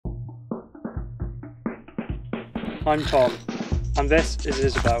I'm Tom, and this is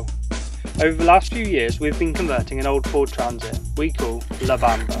Isabel. Over the last few years we've been converting an old Ford Transit we call La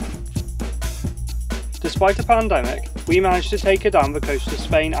Bamba. Despite a pandemic, we managed to take her down the coast of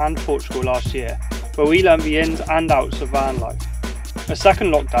Spain and Portugal last year, where we learned the ins and outs of van life. A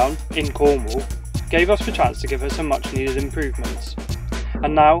second lockdown, in Cornwall, gave us the chance to give her some much needed improvements.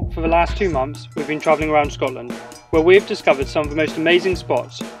 And now, for the last 2 months, we've been travelling around Scotland, where we've discovered some of the most amazing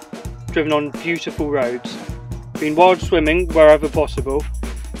spots, driven on beautiful roads, been wild swimming wherever possible,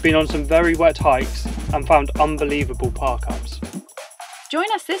 been on some very wet hikes, and found unbelievable park-ups. Join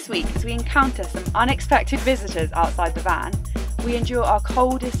us this week as we encounter some unexpected visitors outside the van, we endure our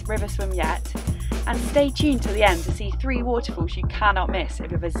coldest river swim yet, and stay tuned till the end to see 3 waterfalls you cannot miss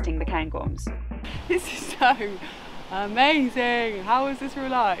if you're visiting the Cairngorms. This is so amazing! How is this real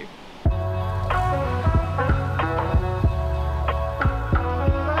life?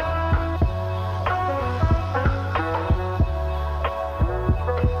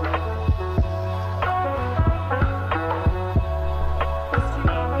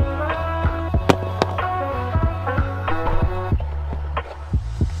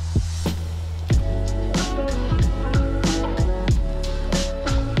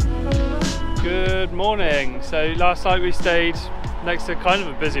 Good morning. So last night we stayed next to kind of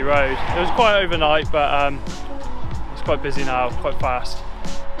a busy road. It was quite overnight, but it's quite busy now, quite fast.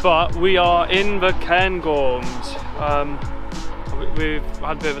 But we are in the Cairngorms. We've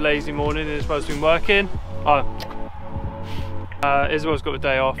had a bit of a lazy morning. Isabel's been working. Isabel's got the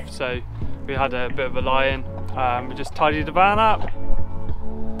day off, so we had a bit of a lie-in. We just tidied the van up,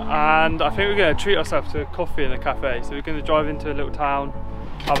 and I think we're going to treat ourselves to a coffee in a cafe. So we're going to drive into a little town,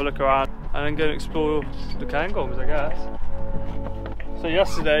 have a look around, and then go and explore the Cairngorms, I guess. So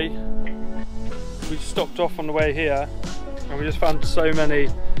yesterday we stopped off on the way here and we just found so many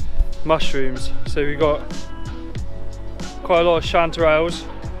mushrooms. So we got quite a lot of chanterelles,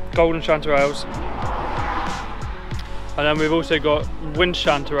 golden chanterelles, and then we've also got wind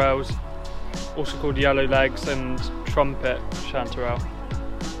chanterelles, also called yellow legs, and trumpet chanterelle.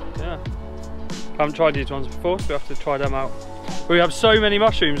 Yeah, I haven't tried these ones before, so we have to try them out. We have so many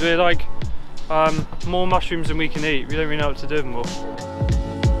mushrooms, we're like more mushrooms than we can eat. We don't really know what to do with them all.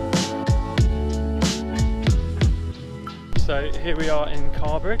 So here we are in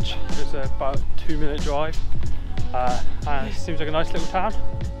Carbridge. It's about a 2-minute drive, and it seems like a nice little town.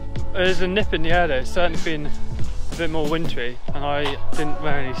 There's a nip in the air though. It's certainly been a bit more wintry, and I didn't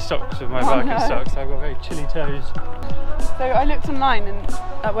wear any socks with my Birkin socks, so I've got very chilly toes. So I looked online and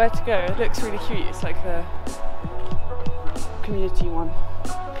at where to go. It looks really cute. It's like the community one.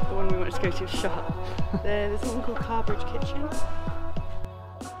 The one we wanted to go to is shut. There's one called Carbridge Kitchen.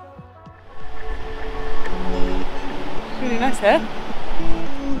 It's really nice here.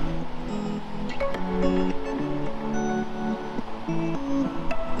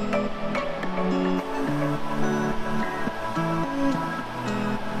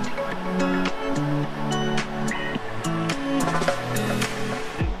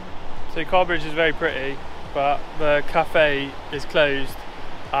 So Carbridge is very pretty, but the cafe is closed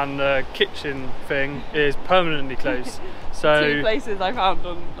and the kitchen thing is permanently closed. So 2 places I found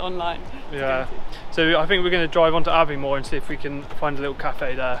online. Yeah, so I think we're going to drive on to Avimore and see if we can find a little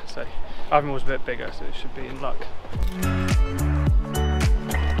cafe there. So Avimore's a bit bigger, so it should be in luck.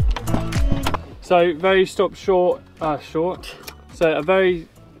 So very short. So a very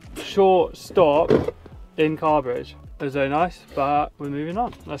short stop in Carbridge. It was very nice, but we're moving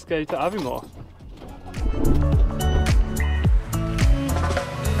on. Let's go to Avimore.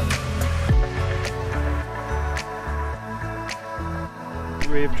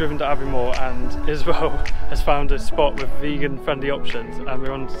 We've driven to Avimore and Isabel has found a spot with vegan friendly options, and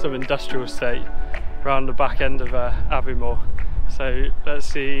we're on some industrial estate around the back end of Avimore. So let's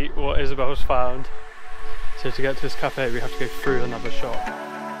see what Isabel's found. So to get to this cafe we have to go through another shop.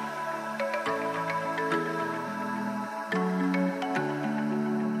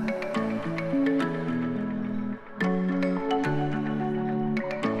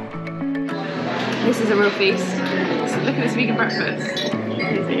 This is a real feast. Look at this vegan breakfast.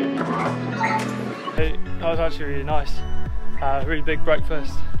 That was actually really nice. Really big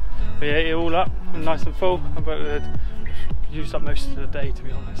breakfast. We ate it all up, nice and full, but we'd used up most of the day, to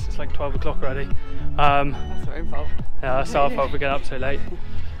be honest. It's like 12 o'clock already. That's our own fault. Yeah, that's our fault for getting up so late.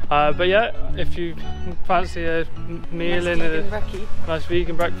 But yeah, if you fancy a meal in a nice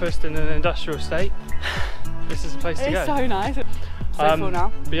vegan breakfast in an industrial estate, this is the place to go. It's so nice. So full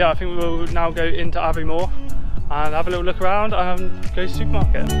now. But yeah, I think we'll now go into Avimore and have a little look around and go to the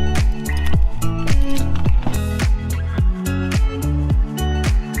supermarket.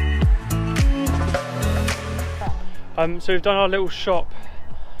 So we've done our little shop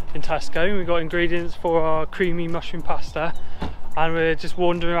in Tesco and we've got ingredients for our creamy mushroom pasta, and we're just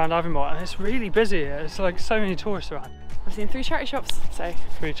wandering around Avimore and it's really busy here. It's like so many tourists around. I've seen 3 charity shops, so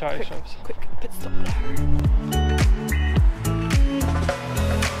 3 charity shops. Quick pit stop.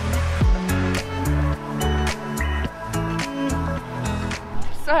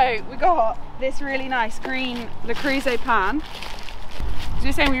 So we got this really nice green Le Creuset pan. As we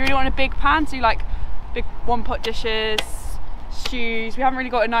were saying, we really want a big pan, so like big 1-pot dishes, stews. We haven't really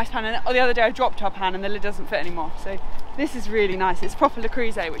got a nice pan, and the other day I dropped our pan and the lid doesn't fit anymore. So this is really nice. It's proper Le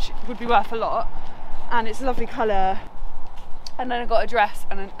Creuset, which would be worth a lot, and it's a lovely colour. And then I got a dress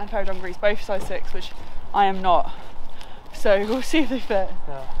and a pair of dungarees, both size 6, which I am not. So we'll see if they fit.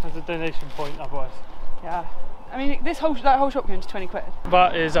 Yeah, there's a donation point otherwise. Yeah. I mean, that whole shop came to 20 quid.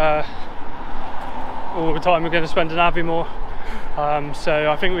 That is all the time we're going to spend in Avimore.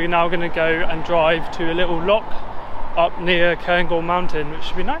 So I think we're now going to go and drive to a little loch up near Cairngorm mountain, which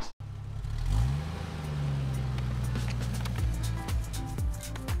should be nice.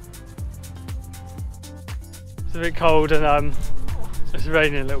 It's a bit cold and it's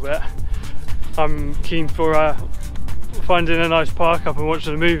raining a little bit. I'm keen for finding a nice park up and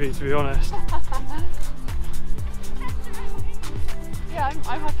watching a movie, to be honest. Yeah,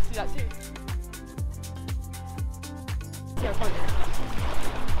 I'm happy to see that too. Yeah,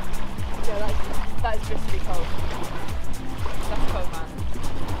 that is just really cold. That's cold, man.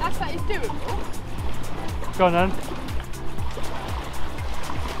 That is doable. Go on then.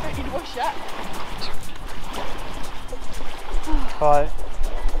 Don't need to wash yet. Right,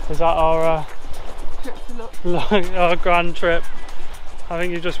 is that our our grand trip? I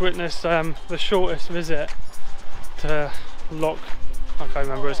think you've just witnessed the shortest visit to Loch, I can't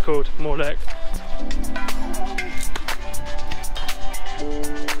remember what it's called, Morlich.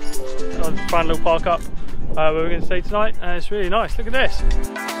 I'll find a little park up where we're going to stay tonight, and it's really nice. Look at this.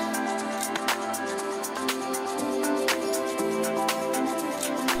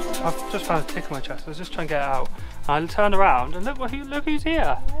 I've just found a tick in my chest. I was just trying to get it out. And I turned around and look who's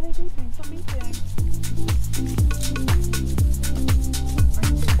here. Why are they beeping? Stop beeping.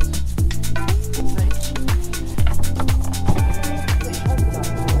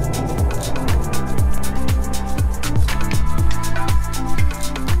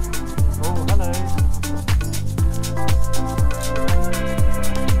 Oh, hello.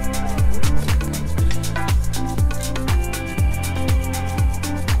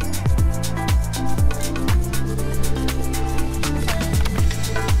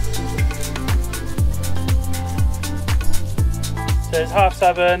 So it's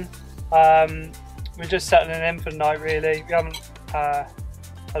 7:30. We're just settling in for the night really. We haven't had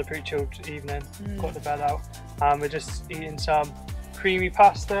a pretty chilled evening, got the bed out. We're just eating some creamy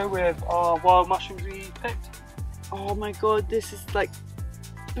pasta with our wild mushrooms we picked. Oh my god, this is like,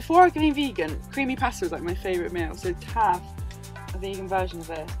 before I became vegan, creamy pasta was like my favourite meal, so to have a vegan version of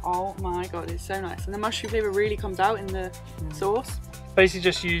this, oh my god, it's so nice. And the mushroom flavour really comes out in the sauce. Basically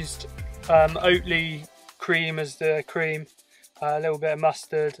just used Oatly cream as the cream, a little bit of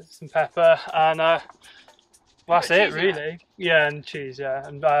mustard, some pepper, and that's it really. Yeah, and cheese, yeah,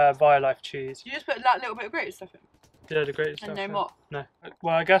 and Violife cheese. You just put that little bit of grated stuff in? Yeah, the great stuff. And no more? No.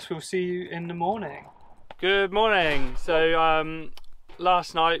 Well, I guess we'll see you in the morning. Good morning. So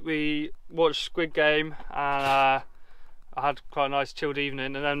last night we watched Squid Game and I had quite a nice chilled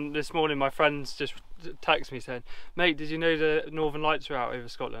evening, and then this morning my friends just texted me saying, mate, did you know the Northern Lights are out over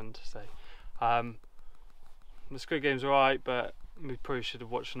Scotland? So the Squid Game's alright, but we probably should have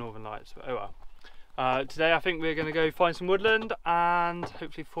watched the Northern Lights, but oh well. Today I think we're going to go find some woodland and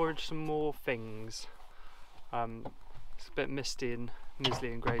hopefully forage some more things. It's a bit misty and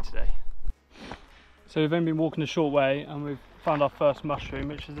mizzly and grey today. So we've only been walking a short way and we've found our first mushroom,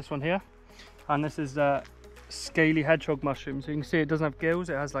 which is this one here. And this is scaly hedgehog mushroom. So you can see it doesn't have gills,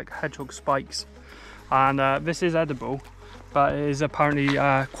 it has like hedgehog spikes. And this is edible, but it is apparently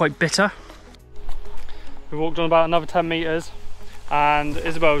quite bitter. We walked on about another 10 metres and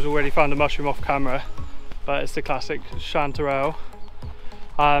Isabel's already found a mushroom off camera, but it's the classic chanterelle.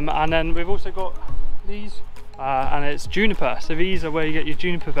 And then we've also got these, and it's juniper. So these are where you get your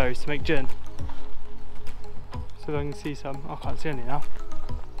juniper berries to make gin. So I can see some, I can't see any now.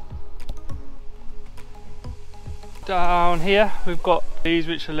 Down here we've got these,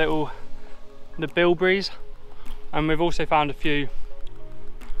 which are the bilberries, and we've also found a few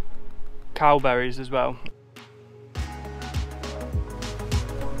cowberries as well.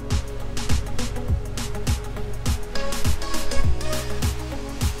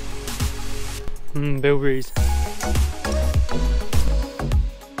 Bilberries.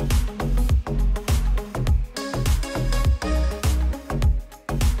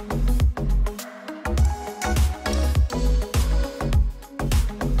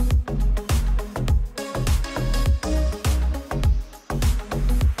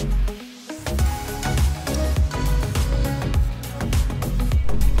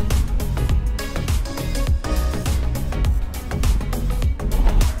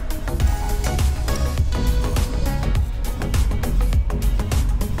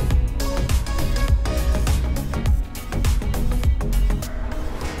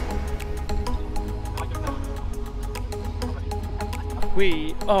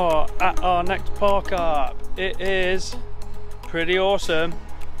 we are at our next park up. It is pretty awesome.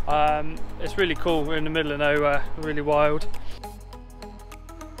 It's really cool. We're in the middle of nowhere, really wild.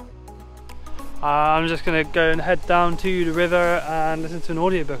 I'm just gonna go and head down to the river and listen to an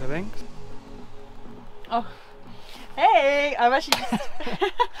audiobook, I think. Oh, hey! I'm actually just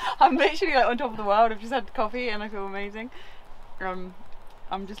I'm literally like on top of the world. I've just had coffee and I feel amazing. I'm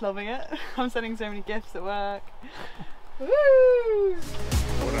just loving it. I'm sending so many gifts at work. Woo!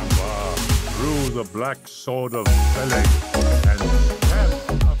 Through the black sword of Peleg and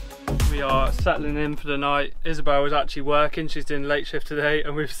we are settling in for the night. Isabel was actually working, she's doing late shift today,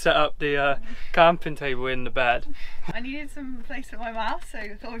 and we've set up the camping table in the bed. I needed some place for my mouth, so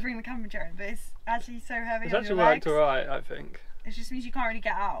I thought I'd bring the camping chair in, but it's actually so heavy. It's actually worked alright, I think. It just means you can't really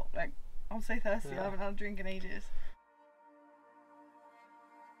get out. Like, I'm so thirsty, I haven't had a drink in ages.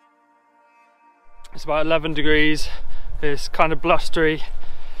 It's about 11 degrees, it's kind of blustery,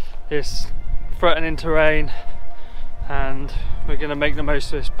 it's threatening to rain, and we're going to make the most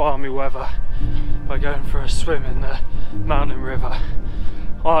of this balmy weather by going for a swim in the mountain river.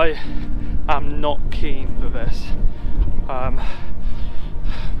 I am not keen for this,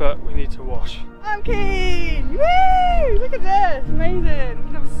 but we need to wash. I'm keen! Woo! Look at this, amazing!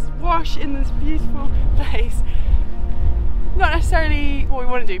 We can have a wash in this beautiful place. Not necessarily what we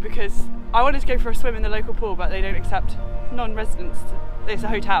want to do, because I wanted to go for a swim in the local pool, but they don't accept non-residents. It's a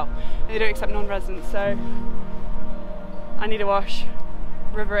hotel and they don't accept non-residents, so I need a wash.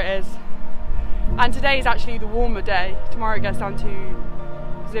 River it is. And today is actually the warmer day. Tomorrow it gets down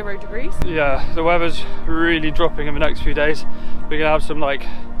to 0 degrees. Yeah, the weather's really dropping in the next few days. We're gonna have some like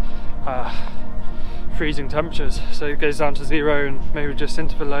freezing temperatures, so it goes down to 0 and maybe just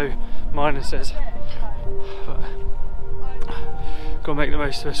into the low minuses. But gotta make the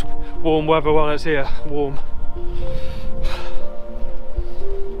most of this warm weather while it's here. Warm.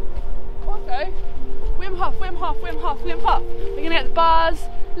 Also, Wim Hof, Wim Hof, Wim Hof, Wim Hof. We're gonna get the bars.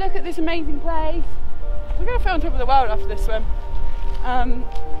 Look at this amazing place. We're gonna feel on top of the world after this swim. I'm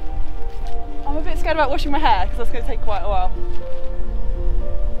a bit scared about washing my hair because that's gonna take quite a while.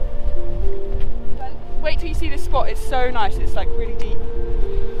 But wait till you see this spot. It's so nice. It's like really deep,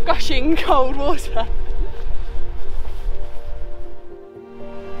 gushing cold water.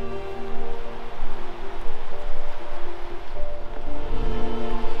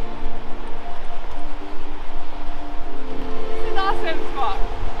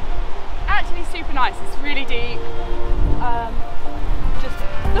 Actually super nice, it's really deep. Just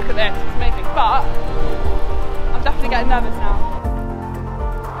look at this, it's amazing, but I'm definitely getting nervous now.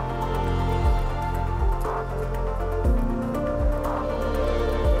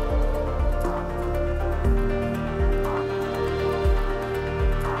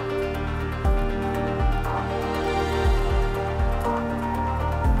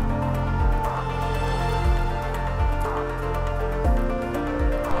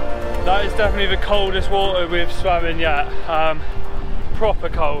 That is definitely the coldest water we've swam in yet. Proper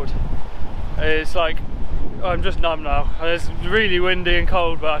cold. It's like, I'm just numb now. It's really windy and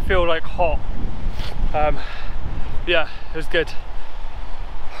cold, but I feel like hot. Yeah, it was good.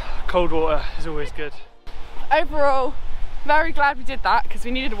 Cold water is always good. Overall, very glad we did that because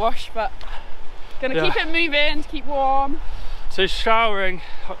we needed a wash, but gonna keep it moving to keep warm. So showering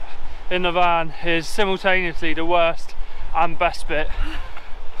in the van is simultaneously the worst and best bit.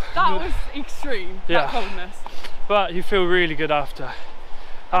 That was extreme, that coldness. But you feel really good after.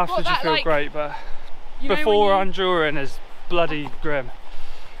 After you feel great, but before and during is bloody grim.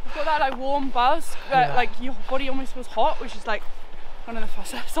 You've got that like warm buzz, where like your body almost feels hot, which is like one of the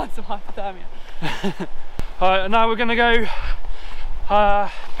first signs of hypothermia. Alright, now we're gonna go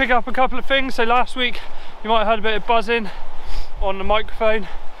pick up a couple of things. So last week you might have heard a bit of buzzing on the microphone.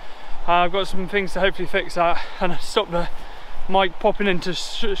 I've got some things to hopefully fix that and stop the mic popping into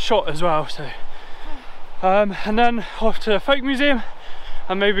shot as well. So and then off to the Folk Museum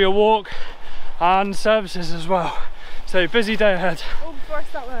and maybe a walk and services as well. So busy day ahead. All before I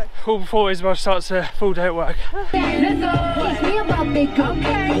start work. All before Isabel starts a full day at work.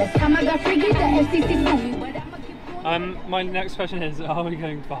 My next question is, are we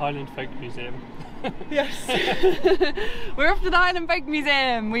going to the Highland Folk Museum? Yes. We're off to the Highland Folk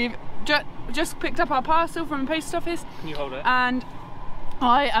Museum. We've just picked up our parcel from the post office. Can you hold it? And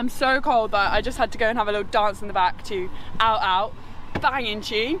I am so cold that I just had to go and have a little dance in the back to Out Out, banging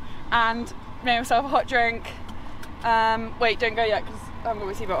tune, and made myself a hot drink. Wait, don't go yet because I haven't got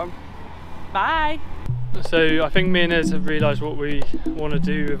my seatbelt on. Bye. So I think me and Iz have realised what we want to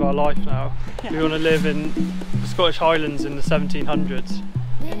do with our life now. Yeah. We want to live in the Scottish Highlands in the 1700s.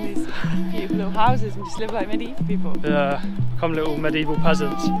 In these beautiful little houses and just live like medieval people. Yeah, become little medieval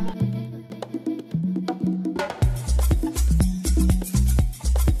peasants.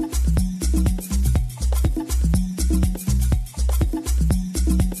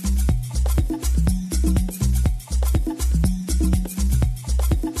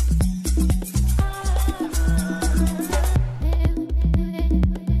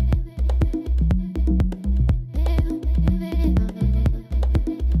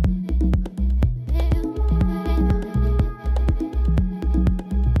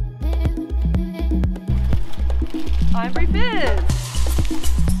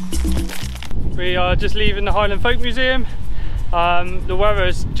 We are just leaving the Highland Folk Museum. The weather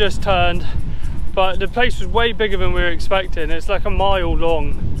has just turned, but the place was way bigger than we were expecting. It's like a mile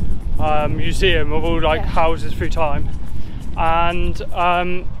long museum of all like houses through time, and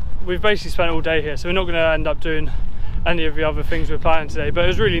we've basically spent all day here, so we're not going to end up doing any of the other things we're planning today, but it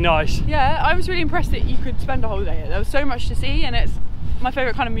was really nice. Yeah, I was really impressed that you could spend a whole day here. There was so much to see, and it's my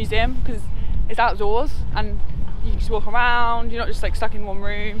favourite kind of museum because it's outdoors and you can just walk around, you're not just like stuck in one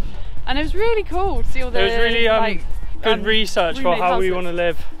room. And it was really cool to see all the. It was really good research for how we want to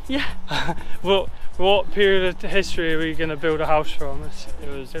live. Yeah. what period of history are we going to build a house from? It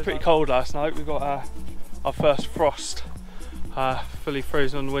was pretty cold last night. We got our first frost, fully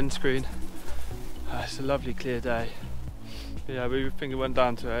frozen on the windscreen. It's a lovely clear day. But yeah, we think it went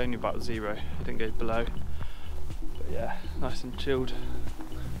down to only about 0. It didn't go below. But yeah, nice and chilled.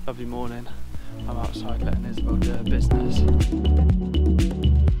 Lovely morning. I'm outside letting Isabel do her business.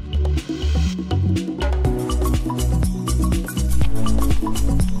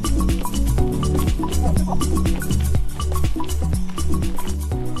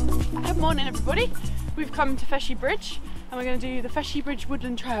 Good morning everybody. We've come to Feshy Bridge and we're going to do the Feshy Bridge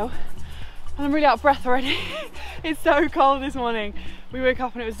Woodland Trail. And I'm really out of breath already. It's so cold this morning. We woke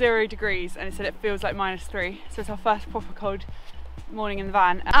up and it was 0 degrees and it said it feels like -3. So it's our first proper cold morning in the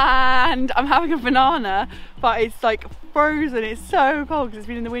van. And I'm having a banana, but it's like frozen. It's so cold because it's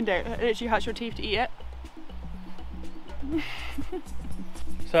been in the window. It literally hurts your teeth to eat it.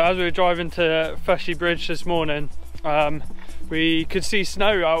 So as we were driving to Feshy Bridge this morning, we could see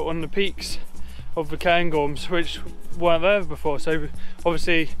snow out on the peaks of the Cairngorms, which weren't there before. So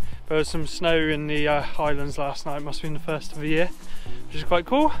obviously there was some snow in the Highlands last night. Must have been the first of the year, which is quite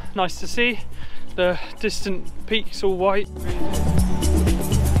cool. Nice to see the distant peaks all white.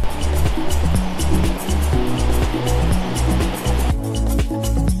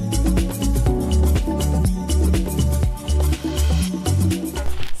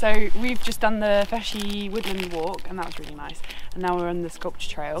 So we've just done the Feshy Woodland Walk and that was really nice. And now we're on the Sculpture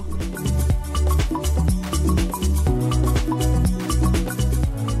Trail.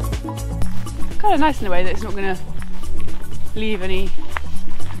 Kind of nice in a way that it's not going to leave any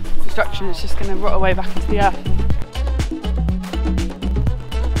destruction, it's just going to rot away back into the earth.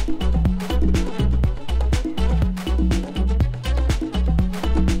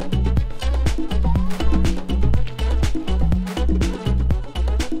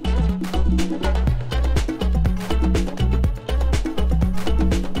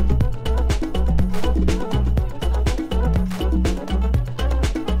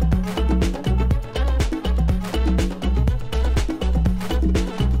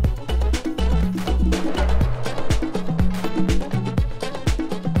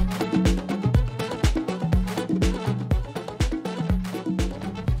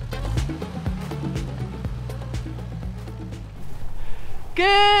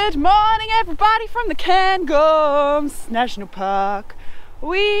 Good morning everybody from the Cairngorms National Park.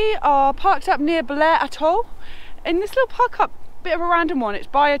 We are parked up near Blair Atoll in this little park up, bit of a random one. It's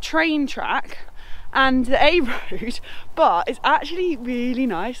by a train track and the A road, but it's actually really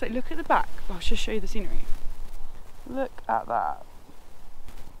nice. Like, look at the back. I'll just show you the scenery. Look at that.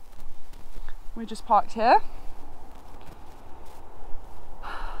 We're just parked here.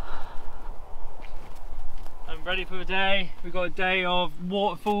 I'm ready for the day. We've got a day of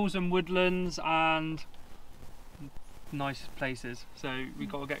waterfalls and woodlands and nice places. So we've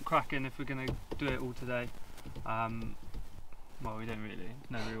got to get cracking if we're going to do it all today. Well, we don't really,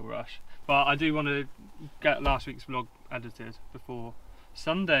 no real rush. But I do want to get last week's vlog edited before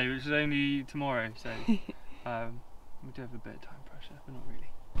Sunday, which is only tomorrow. So we do have a bit of time pressure, but not really.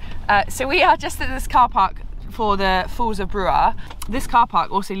 So we are just at this car park for the Falls of Bruar. This car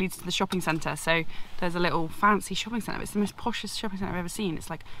park also leads to the shopping centre, so there's a little fancy shopping centre. It's the most poshest shopping centre I've ever seen. It's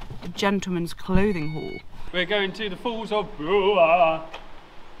like a gentleman's clothing hall. We're going to the Falls of Bruar.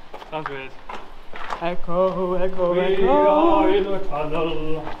 Sounds weird. Echo, echo, echo. We are in a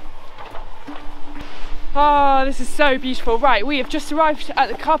tunnel. Oh, this is so beautiful. Right, we have just arrived at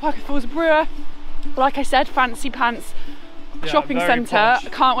the car park at Falls of Bruar. Like I said, fancy pants shopping centre. I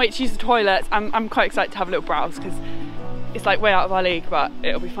can't wait to use the toilets. I'm quite excited to have a little browse because it's like way out of our league, but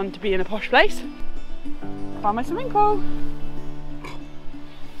it'll be fun to be in a posh place. Found my swimming pool.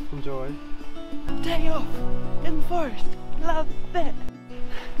 Enjoy. Day off in the forest. Love it.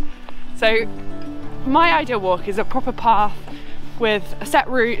 So my ideal walk is a proper path with a set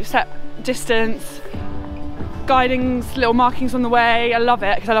route, set distance, guidings, little markings on the way. I love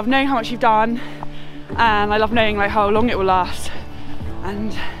it because I love knowing how much you've done, and I love knowing like how long it will last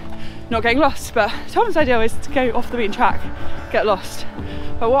and not getting lost. But Tom's ideal is to go off the beaten track, get lost.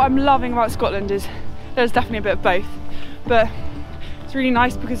 But what I'm loving about Scotland is there's definitely a bit of both, but it's really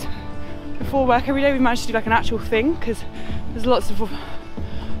nice because before work every day we managed to do like an actual thing, because there's lots of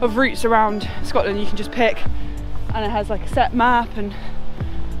routes around Scotland you can just pick, and it has like a set map and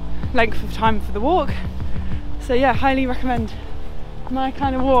length of time for the walk. So yeah, highly recommend my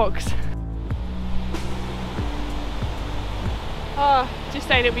kind of walks. Oh, just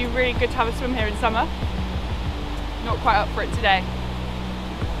saying it'd be really good to have a swim here in summer. Not quite up for it today.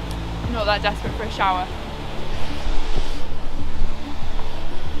 Not that desperate for a shower.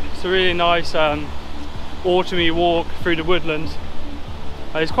 It's a really nice autumny walk through the woodlands.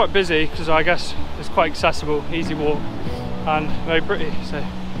 It's quite busy because I guess it's quite accessible, easy walk, and very pretty. So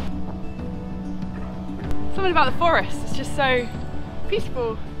something about the forest, it's just so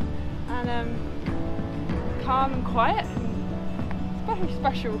peaceful and calm and quiet. It's very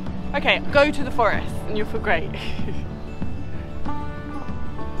special. Okay, go to the forest and you'll feel great.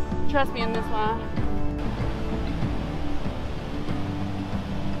 Trust me on this one.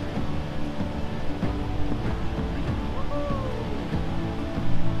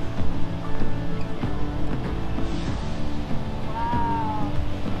 Wow.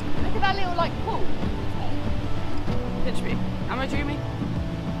 Look at that little like pool. Pitlochry. Am I dreaming?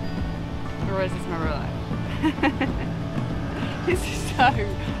 Or is this my real life? This is so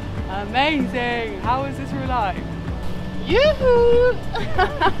amazing. How is this real life? Yoo-hoo!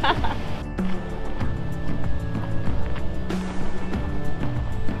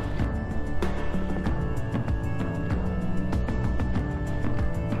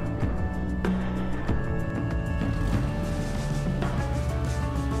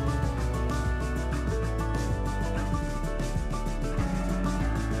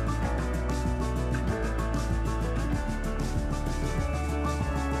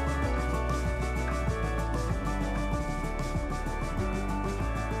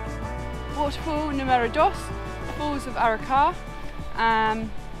 Waterfall numero 2, Falls of Acharn.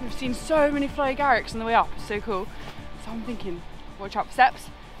 We've seen so many flying garricks on the way up, it's so cool. So I'm thinking, watch out for steps.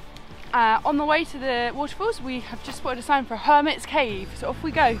 On the way to the waterfalls, we have just spotted a sign for a hermit's cave, so off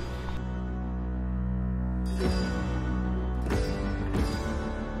we go.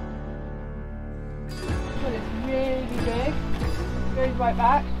 Well, it's really big. It goes right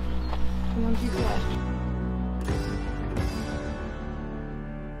back. And on to the left.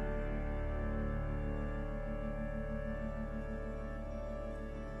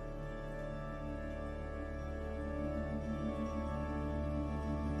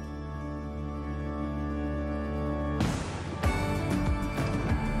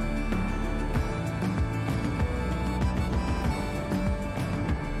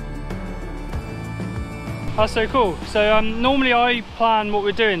 That's so cool. So normally I plan what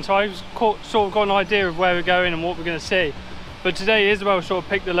we're doing, so I've sort of got an idea of where we're going and what we're going to see. But today Isabel sort of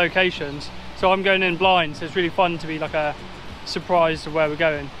picked the locations, so I'm going in blind, so it's really fun to be like a surprise of where we're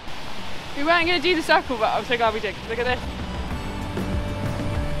going. We weren't going to do the circle, but I'm so glad we did. Look at this.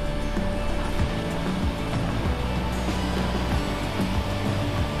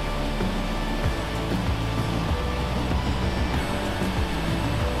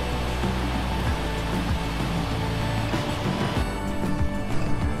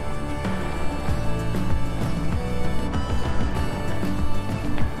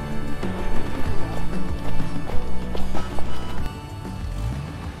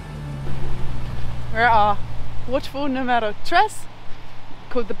 We're at our waterfall numero 3,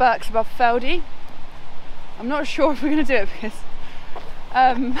 called the Birks of Aberfeldy. I'm not sure if we're going to do it because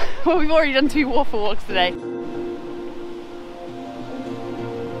well, we've already done 2 waterfall walks today.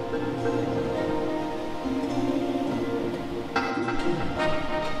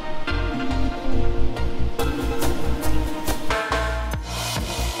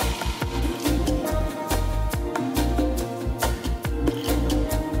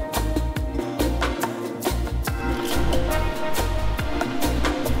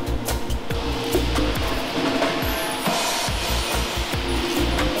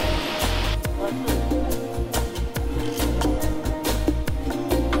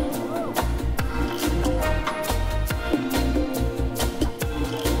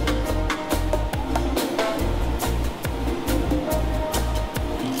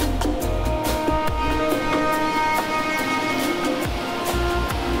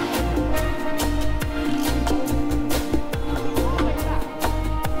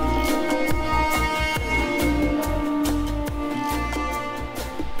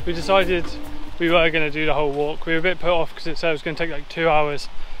 we decided we were going to do the whole walk. We were a bit put off because it said it was going to take like 2 hours,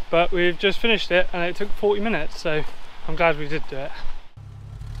 but we've just finished it and it took 40 minutes, so I'm glad we did do it.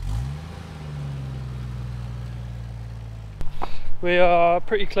 We are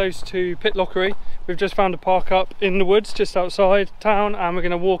pretty close to Pitlochry. We've just found a park up in the woods just outside town, and we're going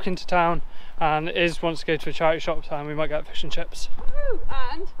to walk into town, and Iz wants to go to a charity shop and we might get fish and chips. Woo!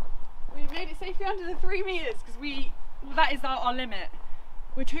 And we've made it safely under the 3 metres because that is our limit.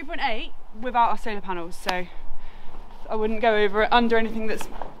 We're 2.8 without our solar panels, so I wouldn't go under anything that's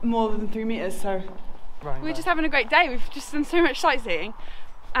more than 3 metres. So we're just having a great day. We've just done so much sightseeing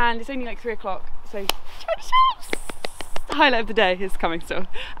and it's only like 3 o'clock, so charity shops! The highlight of the day is coming still,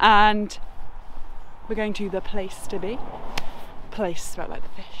 and we're going to the place to be. Place about like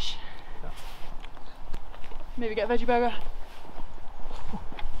the fish. Maybe get a veggie burger.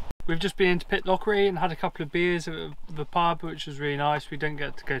 We've just been into Pitlochry and had a couple of beers at the pub, which was really nice. We don't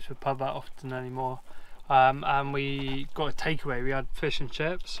get to go to the pub that often anymore. And we got a takeaway. We had fish and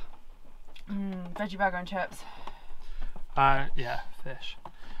chips. Veggie burger and chips. Yeah, fish.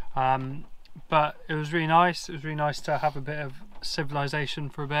 But it was really nice. It was really nice to have a bit of civilization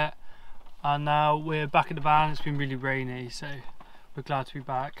for a bit. And now we're back in the van. It's been really rainy, so we're glad to be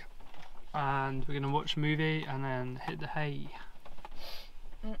back. And we're going to watch a movie and then hit the hay.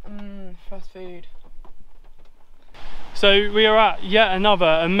 Fast food. So we are at yet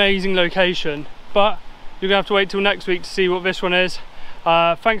another amazing location, but you're going to have to wait till next week to see what this one is.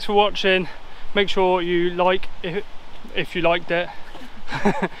 Thanks for watching. Make sure you like if you liked it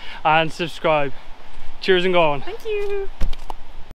and subscribe. Cheers and go on. Thank you.